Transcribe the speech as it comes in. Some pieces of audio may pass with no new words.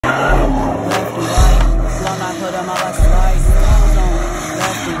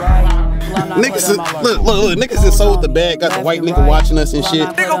Niggas, look, niggas is sold the bag, got the white nigga watching us and shit.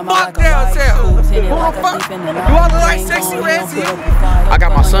 Nigga, fuck downtown. Who the fuck? You all look like sexy Rancy. I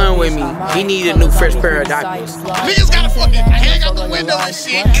got my son with me. He need a new fresh pair of diapers. Niggas gotta fucking hang out the window and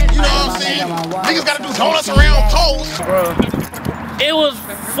shit. You know what I'm saying? Niggas gotta do donuts around poles. It was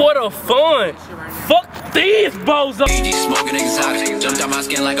for the fun. Fuck these bozos. Smoking exotic. Jumped out my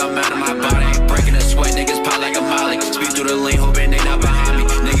skin like I'm out of my body. Breaking the sweat, niggas pop like a molly. Speed through the lane, hoping they not behind me.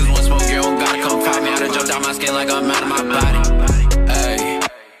 Niggas want smoke, you don't gotta come find me. I done jumped out my skin like I'm out of my body. Ay,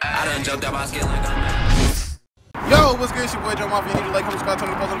 I done jumped out my skin like I'm out. Yo, what's good? It's your boy JOMAFIA. Need to like, comment, subscribe, turn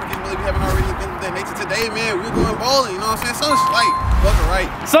the post notifications if you haven't already. Today, man, we're going bowling. You know what I'm saying? Sun slight, walking right.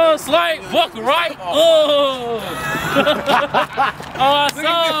 Sun slight, walking right. Oh, oh, so.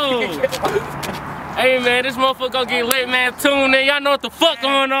 Hey man, this motherfucker gonna get lit, man. Tune in. Y'all know what the fuck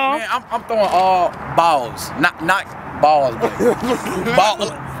going on. Man, I'm throwing all balls, not balls, but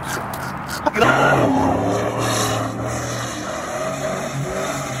balls.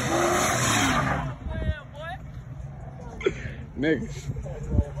 Niggas.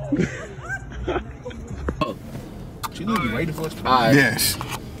 You need to be ready for us. Yes.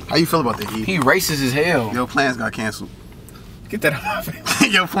 How you feel about that, E? He racist as hell. Your plans got canceled. Get that out of my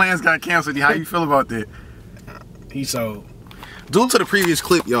face. Your plans got canceled. How you feel about that? He sold. Due to the previous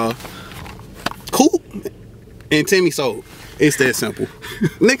clip, y'all, Coop and Timmy sold. It's that simple.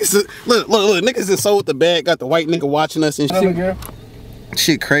 Niggas, look, niggas is sold the bag, got the white nigga watching us and shit.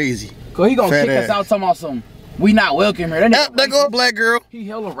 Shit crazy. Cause he gonna Fat kick us out talking about some. We not welcome here. That go a black girl. He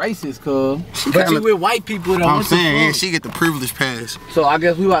hella racist, cuz. But you with white people though. I'm saying, yeah, she get the privilege pass. So I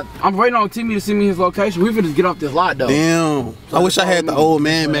guess we like. I'm waiting on Timmy to send me his location. We finna get off this lot though. Damn. So I wish I had the old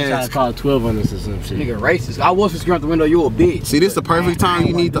man mask. I call 12 on this or some shit. Nigga racist. I was screaming out the window. You a bitch. See, this the perfect time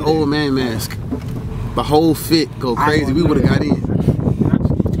you need the old man mask. The whole fit go crazy. We would have got in.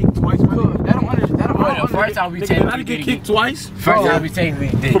 First time we taking me, get kicked twice. First time we taking me,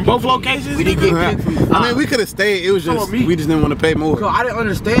 from both locations. We didn't get kicked. I mean, we could have stayed. It was just we just didn't want to pay more. Cause I didn't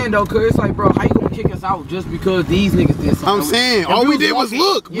understand though. Cause it's like, bro, how you gonna kick us out just because these niggas did something? I'm saying all we did was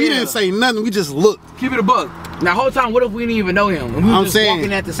look. We didn't say nothing. We just looked. Keep it a buck. Now, whole time, what if we didn't even know him? And we were just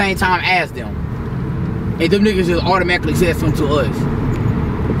walking at the same time as them. And them niggas just automatically said something to us.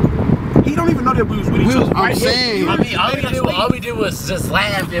 He don't even know that we was with each other. I'm saying. I mean, all we did was just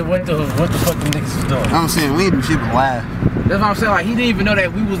laugh at what the fuck them niggas was doing. I'm saying we didn't do shit but laugh. That's what I'm saying. Like he didn't even know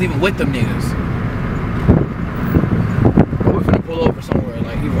that we was even with them niggas. We're finna pull over somewhere,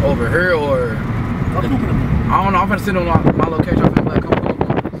 like either over here or I don't know. I'm finna send them my location. I'm finna like come over.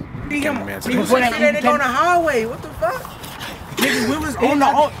 Nigga, that nigga on the highway. What the fuck? Nigga, we was on the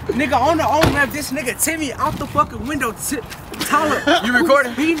on map. This nigga Timmy out the fucking window. Taller. You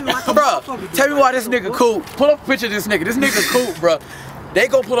recording? Like bro, tell me why this nigga cool. Pull up a picture of this nigga. This nigga cool, bro. They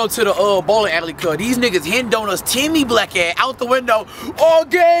go pull up to the bowling alley cut. These niggas hitting on us. Timmy black ass out the window. Oh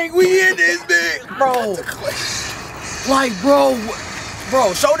gang, we in this bitch, bro. Like,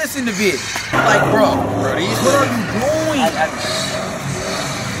 bro, show this in the vid. Like, bro, these what are you doing?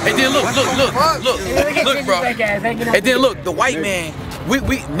 And then look, bro. And then look, the white man,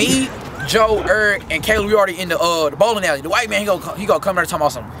 me, Joe, Eric, and Caleb, we already in the bowling alley. The white man, he go come there talking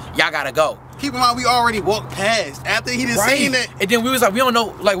about something. Y'all gotta go. Keep in mind, we already walked past after he done seen that. And then we was like, we don't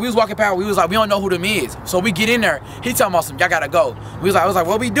know. Like we was walking past, we was like, we don't know who them is. So we get in there. He talking about something. Y'all gotta go. I was like,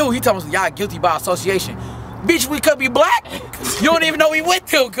 what we do? He talking about y'all guilty by association. Bitch, we could be black. You don't even know we went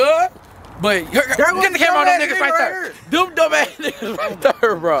to, cuz. But get the camera on them niggas right there. Them dumb ass niggas right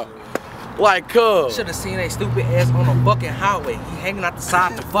there, bro. Like, cuz. Should have seen that stupid ass on the fucking highway. He hanging out the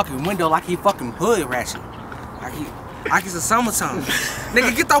side the fucking window like he fucking hood ratchet. Like it's the summertime.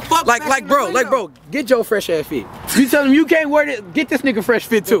 Nigga, get the fuck like bro, get your fresh ass fit. You tell him you can't wear this, get this nigga fresh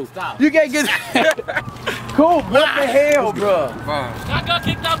fit too. Stop. You can't get Cool, what the hell, bro? I got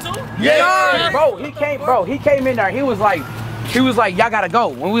kicked out too? Yeah, bro, he came in there, he was like, y'all gotta go.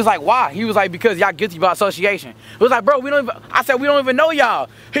 When we was like, why? He was like, because y'all guilty by association. It was like, bro, I said, we don't even know y'all.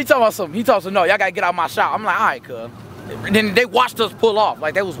 He told us something. He told us, no, y'all gotta get out my shop. I'm like, all right, cuz. And then they watched us pull off.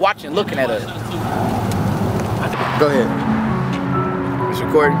 Like, they was watching, looking at us. Go ahead. It's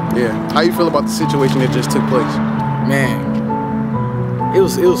recording? Yeah. How you feel about the situation that just took place? Man, it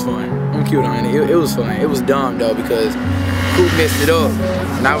was fun. I'm cute on it. It was fun. It was dumb though because Coop messed it up.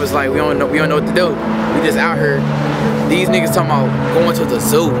 And I was like, we don't know what to do. We just out here. These niggas talking about going to the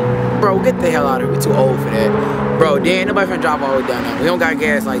zoo. Bro, get the hell out of here. We too old for that. Bro, ain't nobody finna drive all the way down there. We don't got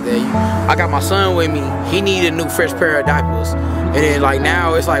gas like that. I got my son with me. He needed a new fresh pair of diapers. And then like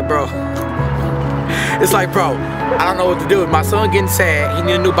now it's like, bro. It's like, bro, I don't know what to do. My son getting sad. He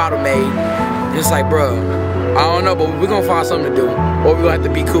need a new bottle made. It's like, bro, I don't know, but we're gonna find something to do, or we're gonna have to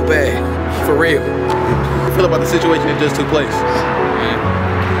be cool bad, for real. How you feel about the situation that just took place? Yeah.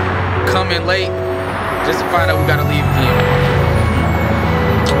 Come in late, just to find out we gotta leave again.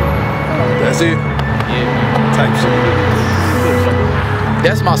 That's it? Yeah. Type shit.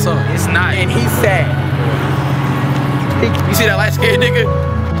 That's my son. It's not. And he's sad. You see that light-skinned nigga?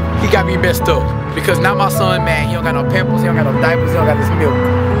 He got me messed up. Because now my son, man, he don't got no pampers, he don't got no diapers, he don't got this milk.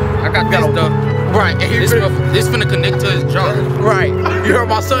 I got this stuff. Right, and this finna connect to his jaw. right. You heard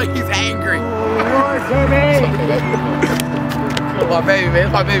my son, he's angry. My baby, man,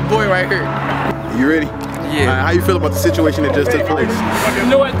 it's my baby boy right here. You ready? Yeah. How you feel about the situation that just took place? You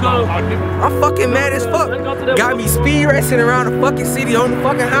know what, cuz? I'm fucking mad as fuck. Got me speed racing around the fucking city on the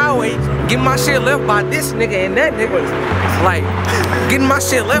fucking highway, getting my shit left by this nigga and that nigga. Like, getting my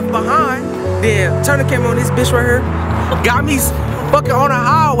shit left behind. Then Turner came on this bitch right here. Got me fucking on the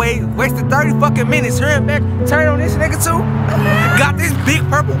highway, wasted 30 fucking minutes, hurrying back, turn on this nigga too. Got this big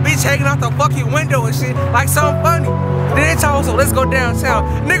purple bitch hanging out the fucking window and shit, like something funny. Then they told us, so let's go downtown.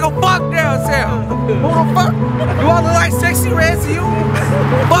 Nigga, fuck downtown. Who the fuck? You all look like sexy reds to you?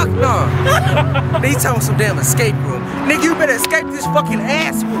 Fuck no. Then he told me some damn escape room. Nigga, you better escape this fucking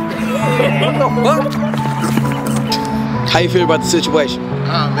ass room. What the fuck? How you feel about the situation?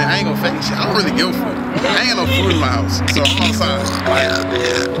 Man, I ain't gonna fake shit. I don't really give a fuck. I ain't got no food in my house, so I'm outside. Like, you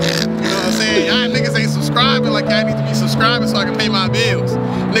know what I'm saying? Y'all niggas ain't subscribing like y'all need to be subscribing so I can pay my bills.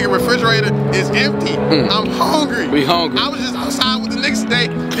 Nigga, refrigerator is empty. I'm hungry. We hungry. I was just outside with the niggas today,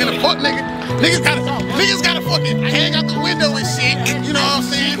 then a fuck niggas gotta fucking hang out the window and shit. You know what I'm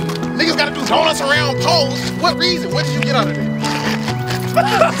saying? Niggas gotta do donuts around poles. What reason? What did you get out of it?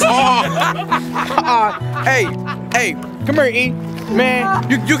 Hey, come here, E. Man,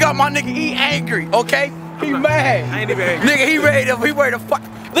 you got my nigga E angry, okay? He mad. I ain't even angry. Nigga, he ready to fuck.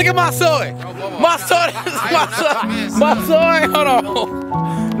 Look at my son. My son, hold on.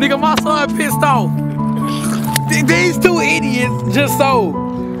 Nigga, my son pissed off. These two idiots just sold.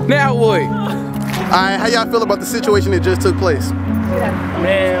 Now what? Alright, how y'all feel about the situation that just took place?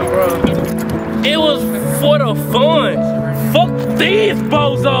 Man, bro. It was for the fun. Fuck these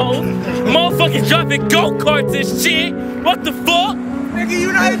bozos. Motherfuckers dropping go-karts and shit. What the fuck? Nigga,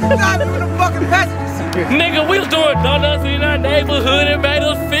 you not even driving with the fucking passengers. Nigga, we was doing donuts in our neighborhood and made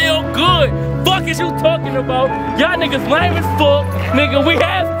us feel good. Fuck is you talking about? Y'all niggas lame as fuck. Nigga, we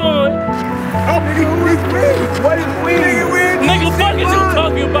had fun. Nigga, who is we? What is we? Nigga, fuck is you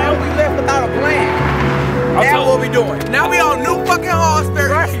talking about? We left without a plan. Now what we doing? Now we on new fucking Hallsbury.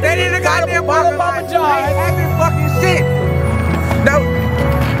 Right. They didn't the goddamn bottle Papa John. Having fucking shit. No.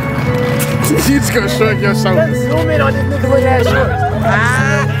 You just gonna shrug your shoulders. Let's zoom in on this nigga with that shorts.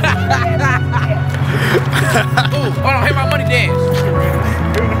 Ooh, hold on, hit my money dance.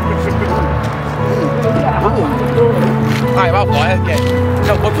 Alright, my boy, that's gay.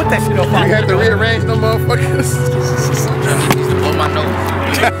 No, but put that shit on fire. You had to rearrange them motherfuckers. On my nose.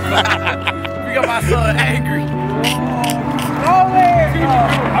 We got my son angry.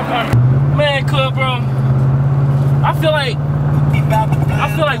 Man, club, bro. I feel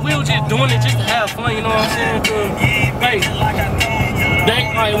like we were just doing it just to have fun, you know what I'm saying?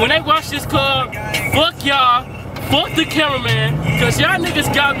 Like when they watch this club, fuck y'all, fuck the cameraman, cause y'all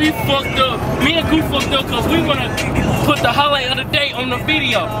niggas got me fucked up. Me and Goo fucked up cause we wanna put the highlight of the day on the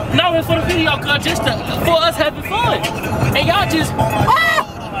video. Not even for the video, cause just for us having fun. And y'all just,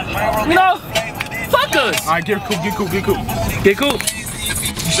 you know, fuck us. Alright, get cool. Get cool.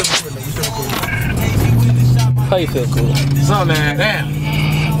 How you feel, cool? What's up, man? Damn.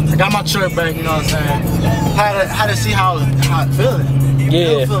 I got my shirt back, you know what I'm saying? Had to see how it feeling. Yeah.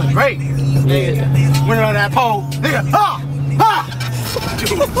 It was feeling great. Yeah. Went on that pole. Nigga,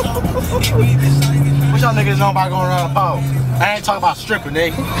 What y'all niggas know about going around the pole? I ain't talking about stripper,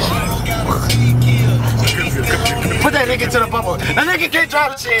 nigga. Put that nigga to the bubble. That nigga can't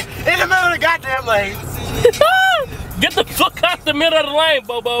drive the shit in the middle of the goddamn lane. Get the fuck out the middle of the lane,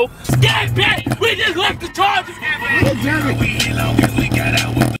 Bobo. Gang, we just left the charges.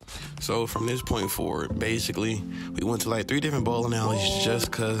 So from this point forward, basically, we went to like 3 different bowling alleys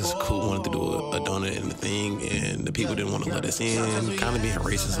just cause Cool wanted to do a donut in the thing, and the people didn't want to let us in. Kind of being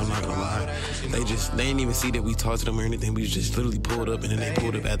racist, I'm not gonna lie. They didn't even see that we talked to them or anything. We just literally pulled up, and then they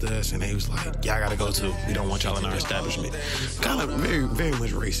pulled up after us, and they was like, "Y'all gotta go too. We don't want y'all in our establishment." Kind of very, very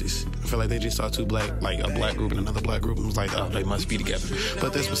much racist. I feel like they just saw a black group and another black group, and was like, "Oh, they must be together."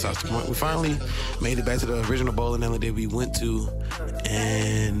 But that's besides the point. We finally made it back to the original bowling alley that we went to,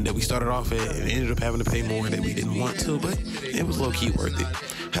 and that we started off at, and ended up having to pay more that we didn't want to, but it was low-key worth it.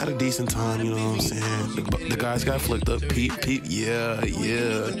 Had a decent time, you know what I'm saying? The guys got flicked up. Pete, yeah. Big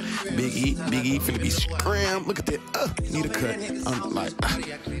E finna be scrammed. Look at that. Need a cut. I'm like, I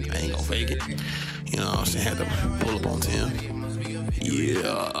ain't gonna fake it. You know what I'm saying? Had to pull up on Tim.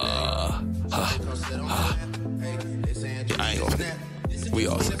 Yeah. I ain't gonna fake it. We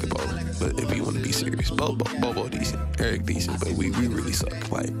all suck at bowling, but if you want to be serious, Bobo decent, Eric decent, but we really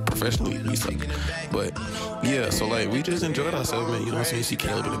suck. Like, professionally, we suck. But yeah, so like we just enjoyed ourselves, man. You know what I'm saying? See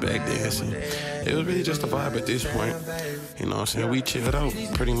Caleb in the back dancing. It was really just a vibe at this point. You know what I'm saying? We chilled out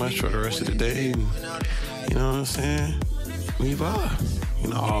pretty much for the rest of the day, and you know what I'm saying? We vibe. You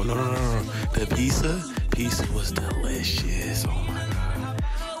know, oh no. The pizza was delicious. Oh my god,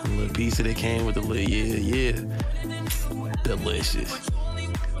 the little pizza that came with the little delicious.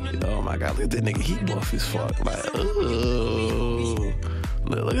 Oh my god, look at that nigga, he buff as fuck. Like, oh,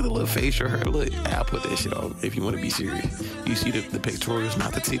 look at the little facial hair. Look, I'll put that shit on if you want to be serious. You see the pectorals,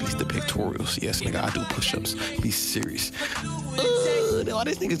 not the titties, the pectorals. Yes, nigga, I do push-ups. Be serious. All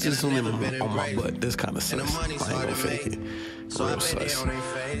these niggas just zooming on my butt. This kind of sus. I ain't gonna fake it. Real sus.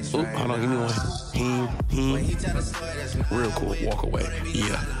 Oh, hold on, give me one. Real cool. Walk away.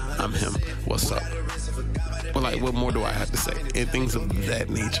 Yeah, I'm him. What's up? But like, what more do I have to say? And things of that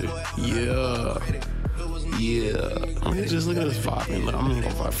nature. Yeah. I mean, just look at this vibe. I'm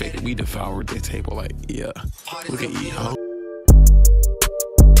not gonna fake it. We devoured that table. Like, yeah. Look at you.